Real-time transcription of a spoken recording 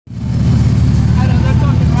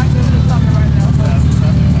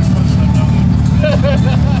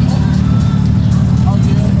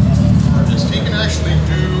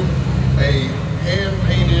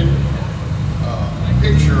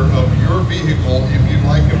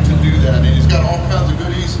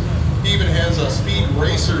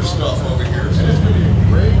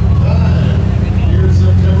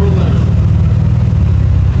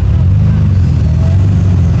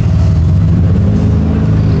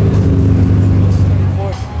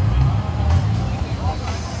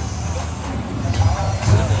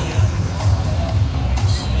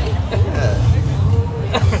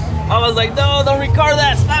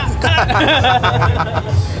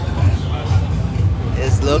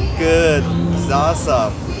It look good. It's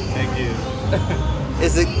awesome. Thank you.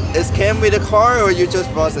 It came with the car or you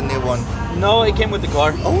just bought a new one? No, it came with the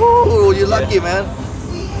car. Oh, you're lucky, man.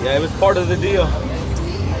 Yeah, it was part of the deal.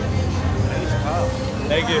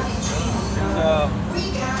 Thank you.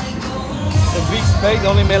 The big spec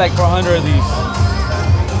only made like 400 of these.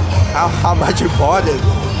 How much you bought it?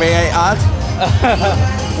 May I ask?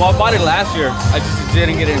 Well, I bought it last year. I just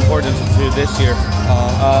didn't get it imported until this year.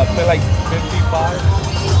 Paid like 55.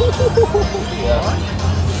 Yeah.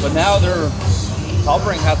 But now their top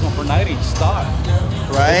rank has one for 90 stock.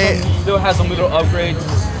 Right. Still has some little upgrades.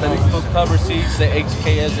 Those cover seats, the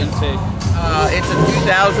HKS intake. It's a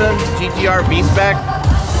 2000 GTR V-Spec,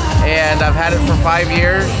 and I've had it for 5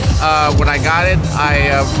 years. When I got it,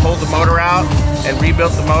 I pulled the motor out and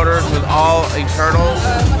rebuilt the motors with all internals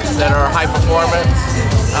that are high performance,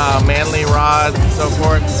 manly rods and so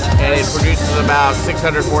forth, and it produces about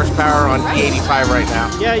 600 horsepower on E85 right now.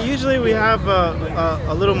 Yeah, usually we have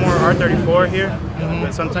a little more R34 here,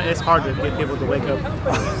 but sometimes it's hard to get people to wake up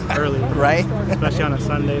early, right? Especially on a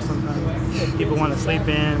Sunday sometimes. People want to sleep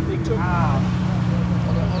in.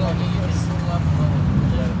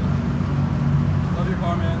 Love your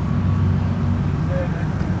car, man.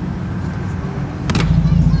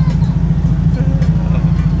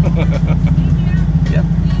 Yep.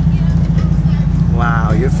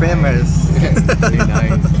 Wow, you're famous. Very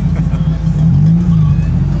nice.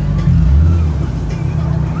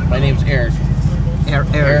 My name's Eric.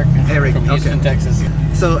 Eric. From Houston, okay. Texas.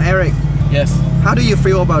 So Eric, Yes, how do you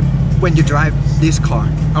feel about when you drive this car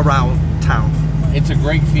around town? it's a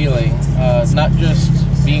great feeling. Not just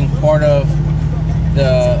being part of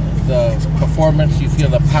the performance, you feel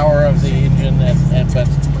the power of the engine, but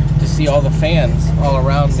to see all the fans all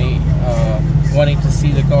around me wanting to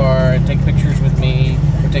see the car and take pictures with me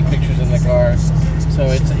or take pictures in the car. So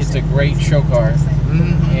it's a great show car,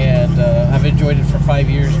 and I've enjoyed it for 5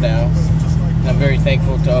 years now. And I'm very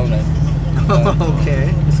thankful to own it.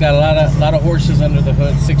 Okay. It's got a lot of horses under the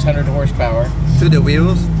hood, 600 horsepower. To the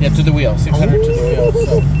wheels? Yeah, to the wheel, 600 to the wheel.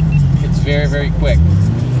 So it's very, very quick,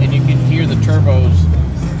 and you can hear the turbos.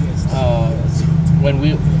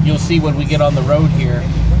 You'll see when we get on the road here.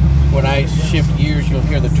 When I shift gears, you'll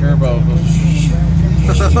hear the turbo go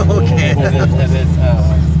Okay. as it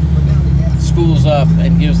spools up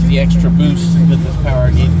and gives the extra boost that this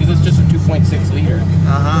power needs, because it's just a 2.6 liter.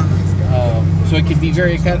 So it can be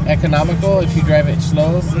very economical if you drive it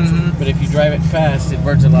slow, but if you drive it fast, it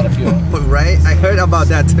burns a lot of fuel. Right? I heard about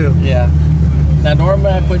that too. Yeah. Now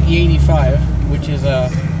normally I put E85, which is a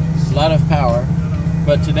lot of power,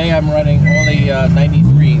 but today I'm running only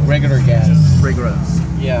 93 regular gas. Regular.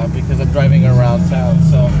 Yeah, because I'm driving around town.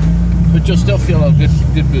 So, but you'll still feel a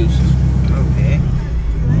good boost. Okay.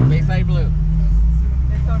 Bayside Blue.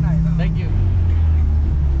 It's so nice. Thank you.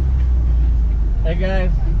 Hey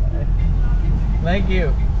guys. Thank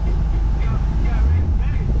you.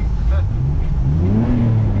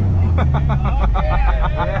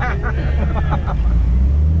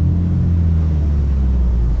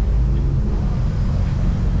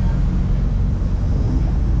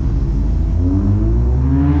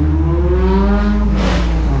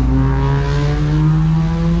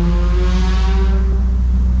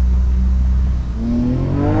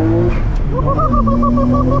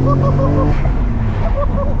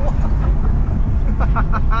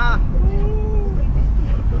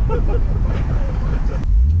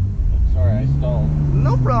 Sorry, I stalled.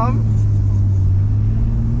 No problem.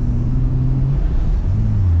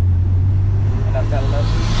 And I've got 11.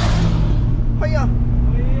 Oh yeah.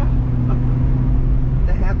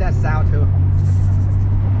 They have that sound too.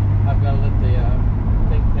 I've got to let the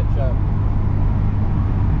thing catch up.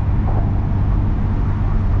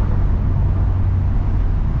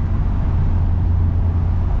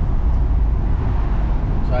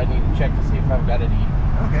 So I need to check to see if I've got it E.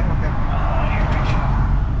 Okay.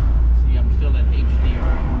 See, I'm still at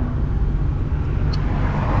HDR.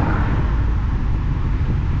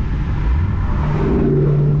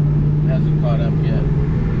 Hasn't caught up yet.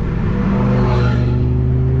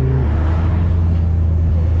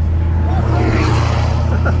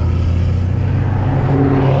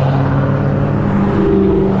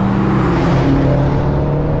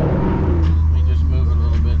 Let me just move a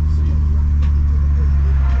little bit and see.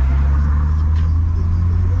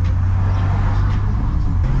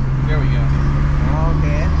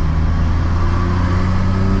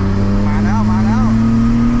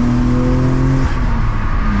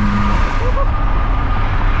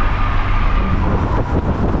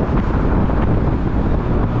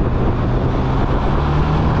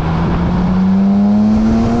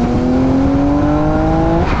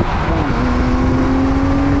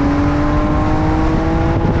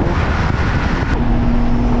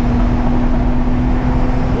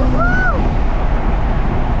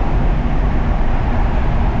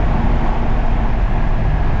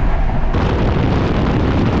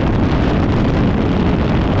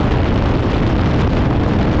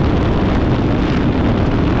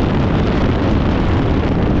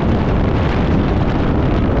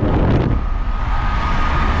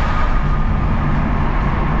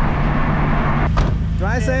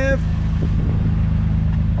 Bye, Sam.